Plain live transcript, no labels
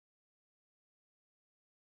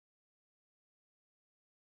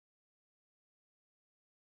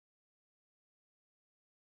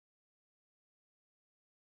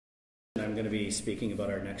I'm going to be speaking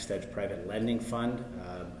about our Next Edge Private Lending Fund.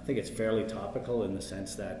 I think it's fairly topical in the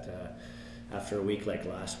sense that after a week like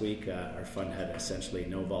last week, our fund had essentially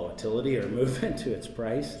no volatility or movement to its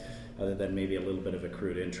price, other than maybe a little bit of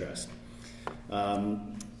accrued interest.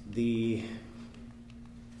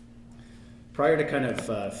 Prior to kind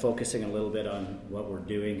of focusing a little bit on what we're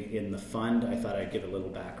doing in the fund, I thought I'd give a little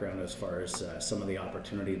background as far as some of the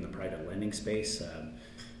opportunity in the private lending space.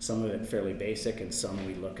 Some of it fairly basic, and some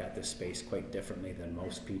we look at this space quite differently than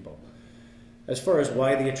most people. As far as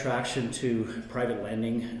why the attraction to private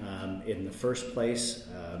lending in the first place,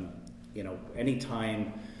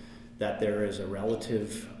 anytime that there is a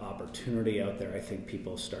relative opportunity out there, I think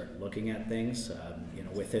people start looking at things.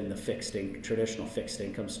 Within the traditional fixed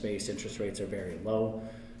income space, interest rates are very low.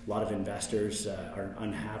 A lot of investors are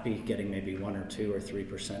unhappy getting maybe 1 or 2 or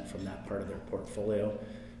 3% from that part of their portfolio,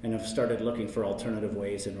 and have started looking for alternative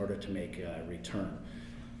ways in order to make a return.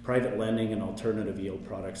 Private lending and alternative yield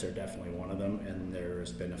products are definitely one of them, and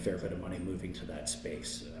there's been a fair bit of money moving to that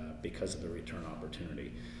space because of the return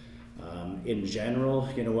opportunity. In general,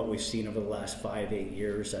 what we've seen over the last 5-8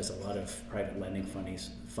 years as a lot of private lending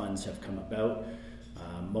funds have come about,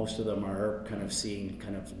 most of them are kind of seeing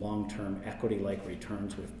kind of long-term equity-like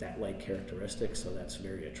returns with debt-like characteristics, so that's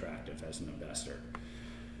very attractive as an investor.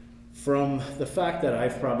 From the fact that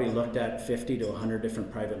I've probably looked at 50 to 100 different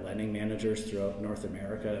private lending managers throughout North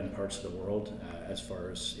America and parts of the world as far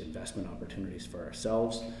as investment opportunities for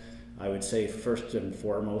ourselves, I would say first and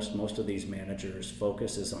foremost, most of these managers'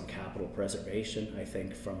 focus is on capital preservation. I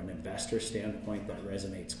think from an investor standpoint, that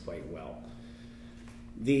resonates quite well.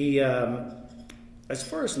 As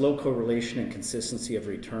far as low correlation and consistency of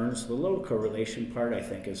returns, the low correlation part I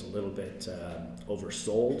think is a little bit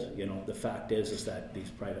oversold. The fact is that these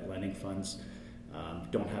private lending funds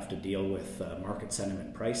don't have to deal with market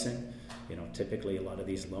sentiment pricing. Typically a lot of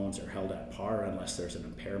these loans are held at par unless there's an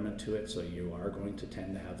impairment to it, so you are going to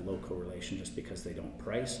tend to have low correlation just because they don't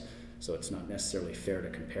price. So it's not necessarily fair to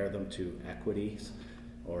compare them to equities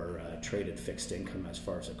or traded fixed income as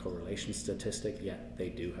far as a correlation statistic, yet they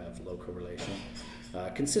do have low correlation.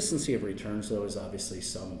 Consistency of returns, though, is obviously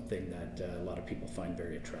something that a lot of people find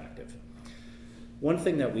very attractive. One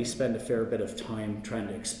thing that we spend a fair bit of time trying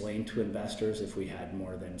to explain to investors, if we had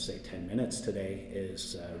more than, say, 10 minutes today,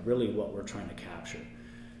 is really what we're trying to capture.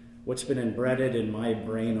 What's been embedded in my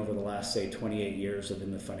brain over the last, say, 28 years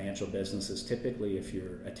in the financial business is typically if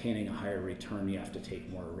you're attaining a higher return, you have to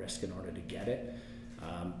take more risk in order to get it.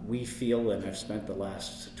 We feel, and I've spent the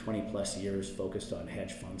last 20 plus years focused on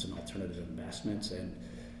hedge funds and alternative investments, and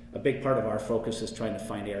a big part of our focus is trying to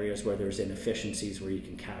find areas where there's inefficiencies where you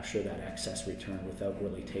can capture that excess return without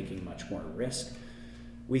really taking much more risk.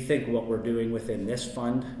 We think what we're doing within this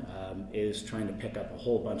fund is trying to pick up a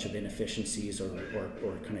whole bunch of inefficiencies or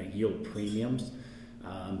kind of yield premiums,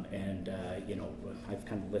 I've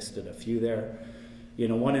kind of listed a few there.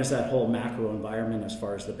 One is that whole macro environment as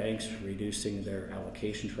far as the banks reducing their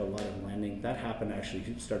allocation to a lot of lending. That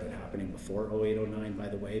started happening before 08-09, by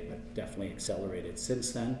the way, but definitely accelerated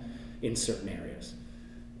since then in certain areas.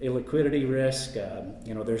 Illiquidity risk,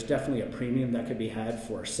 there's definitely a premium that could be had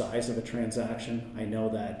for size of a transaction. I know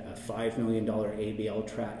that a $5 million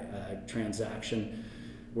ABL transaction,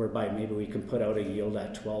 whereby maybe we can put out a yield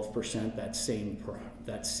at 12%, that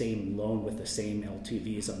same loan with the same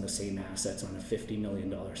LTVs on the same assets on a $50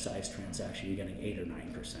 million size transaction, you're getting 8 or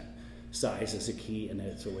 9%. Size is a key, and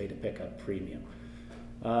it's a way to pick up premium.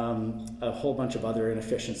 A whole bunch of other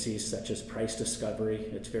inefficiencies such as price discovery.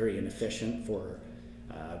 It's very inefficient for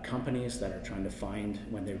companies that are trying to find,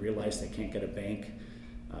 when they realize they can't get a bank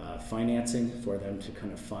financing, for them to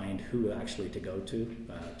kind of find who actually to go to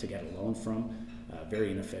get a loan from.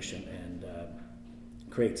 Very inefficient, and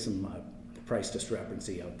creates some price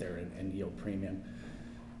discrepancy out there and yield premium.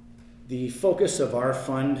 The focus of our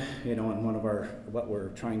fund, and what we're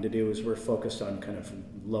trying to do is we're focused on kind of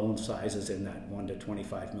loan sizes in that $1 to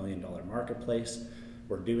 $25 million marketplace.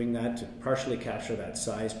 We're doing that to partially capture that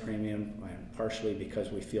size premium, and partially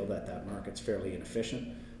because we feel that market's fairly inefficient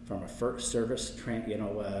from a service point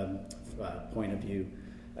of view,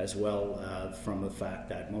 as well from the fact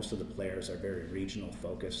that most of the players are very regional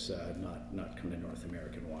focused, not kind of North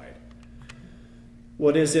American wide.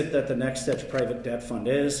 What is it that the Next Edge Private Debt Fund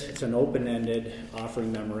is? It's an open-ended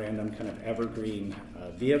offering memorandum kind of evergreen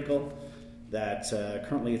vehicle that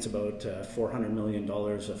currently it's about $400 million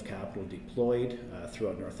of capital deployed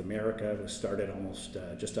throughout North America. It was started almost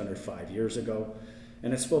just under 5 years ago,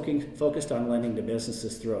 and it's focused on lending to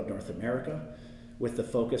businesses throughout North America, with the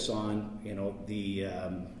focus on the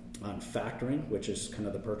on factoring, which is kind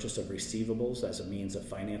of the purchase of receivables as a means of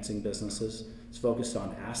financing businesses. It's focused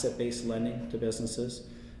on asset-based lending to businesses,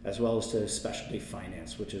 as well as to specialty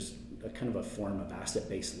finance, which is a kind of a form of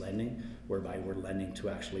asset-based lending, whereby we're lending to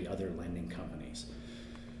actually other lending companies.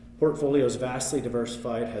 Portfolio is vastly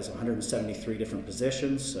diversified, has 173 different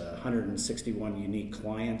positions, 161 unique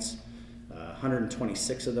clients.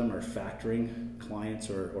 126 of them are factoring clients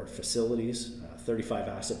or facilities, 35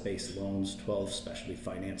 asset-based loans, 12 specialty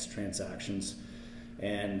finance transactions.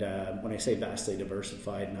 And when I say vastly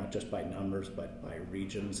diversified, not just by numbers, but by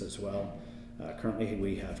regions as well. Currently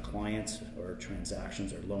we have clients or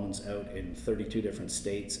transactions or loans out in 32 different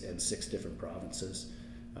states and 6 different provinces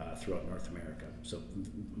throughout North America. So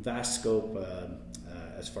vast scope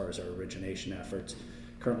as far as our origination efforts.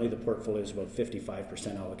 Currently the portfolio is about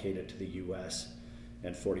 55% allocated to the US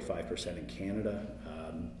and 45% in Canada.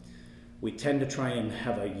 We tend to try and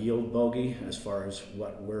have a yield bogey as far as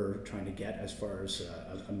what we're trying to get as far as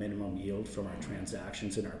a minimum yield from our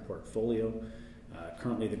transactions in our portfolio.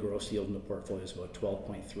 Currently the gross yield in the portfolio is about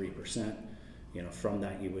 12.3%. You know, from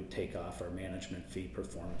that you would take off our management fee,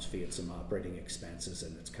 performance fee, and some operating expenses,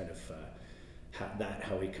 and it's kind of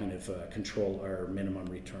how we kind of control our minimum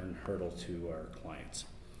return hurdle to our clients,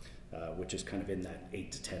 which is kind of in that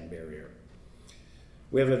 8 to 10 barrier.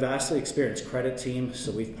 We have a vastly experienced credit team,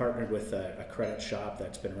 so we've partnered with a credit shop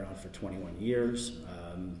that's been around for 21 years.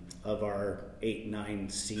 Of our 9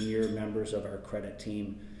 senior members of our credit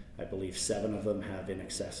team, I believe 7 of them have in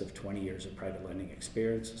excess of 20 years of private lending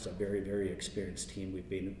experience. It's a very, very experienced team we've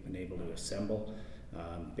been able to assemble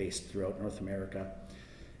based throughout North America.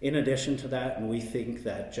 In addition to that, and we think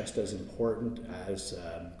that just as important as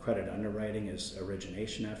credit underwriting is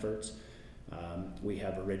origination efforts, we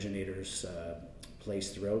have originators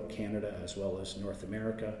placed throughout Canada as well as North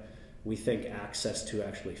America. We think access to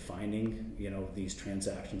actually finding, you know, these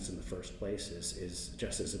transactions in the first place is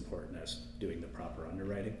just as important as doing the proper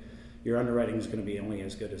underwriting. Your underwriting is going to be only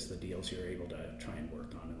as good as the deals you're able to try and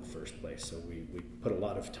work on in the first place. So we put a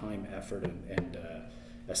lot of time, effort, and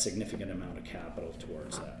a significant amount of capital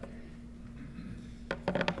towards that.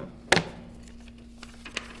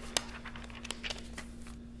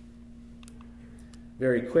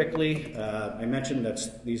 Very quickly, I mentioned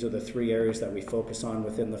that these are the 3 areas that we focus on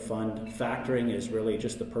within the fund. Factoring is really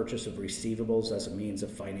just the purchase of receivables as a means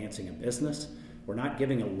of financing a business. We're not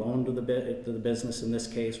giving a loan to the business in this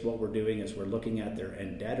case. What we're doing is we're looking at their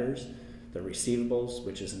end debtors, their receivables,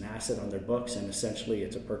 which is an asset on their books, and essentially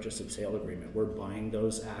it's a purchase and sale agreement. We're buying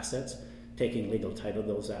those assets, taking legal title of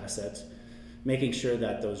those assets, making sure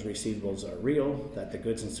that those receivables are real, that the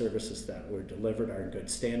goods and services that were delivered are in good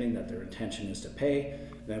standing, that their intention is to pay.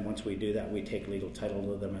 Then once we do that, we take legal title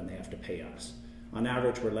to them and they have to pay us. On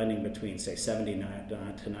average, we're lending between, say, 79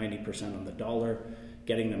 to 90% on the dollar,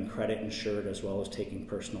 getting them credit insured, as well as taking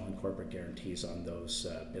personal and corporate guarantees on those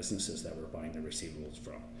businesses that we're buying the receivables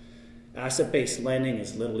from. Asset-based lending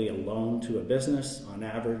is literally a loan to a business. On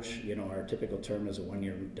average, you know, our typical term is a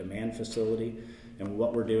 1-year demand facility. And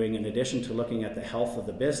what we're doing, in addition to looking at the health of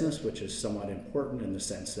the business, which is somewhat important in the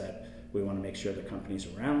sense that we want to make sure the company's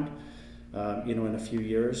around, you know, in a few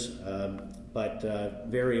years, but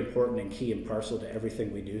very important and key and parcel to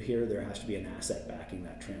everything we do here, there has to be an asset backing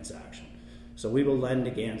that transaction. So we will lend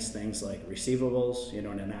against things like receivables. You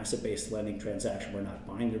know, in an asset-based lending transaction, we're not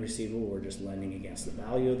buying the receivable, we're just lending against the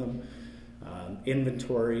value of them.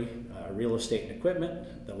 Inventory, real estate and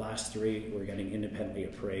equipment. The last 3 we're getting independently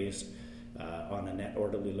appraised on a net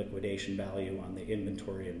orderly liquidation value on the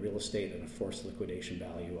inventory and real estate, and a forced liquidation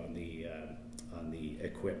value on the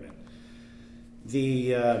equipment.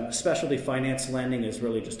 The specialty finance lending is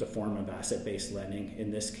really just a form of asset-based lending. In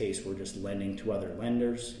this case, we're just lending to other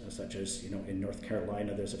lenders, such as, you know, in North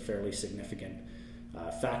Carolina, there's a fairly significant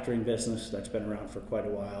factoring business that's been around for quite a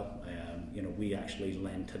while. You know, we actually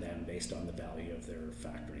lend to them based on the value of their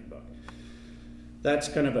factoring book. That's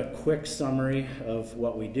kind of a quick summary of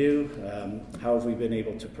what we do. How have we been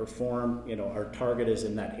able to perform? You know, our target is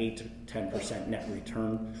in that 8 to 10% net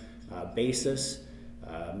return basis.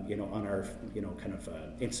 You know, on our, you know, kind of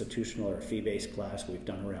institutional or fee-based class, we've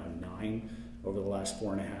done around 9 over the last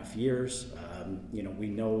 4.5 years. You know, we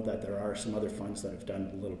know that there are some other funds that have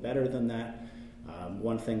done a little better than that.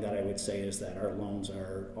 One thing that I would say is that our loans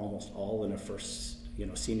are almost all in a first, you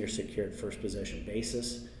know, senior secured first position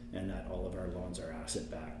basis, and that all of our loans are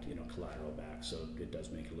asset backed, you know, collateral backed. So it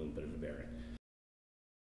does make a little bit of a bearing.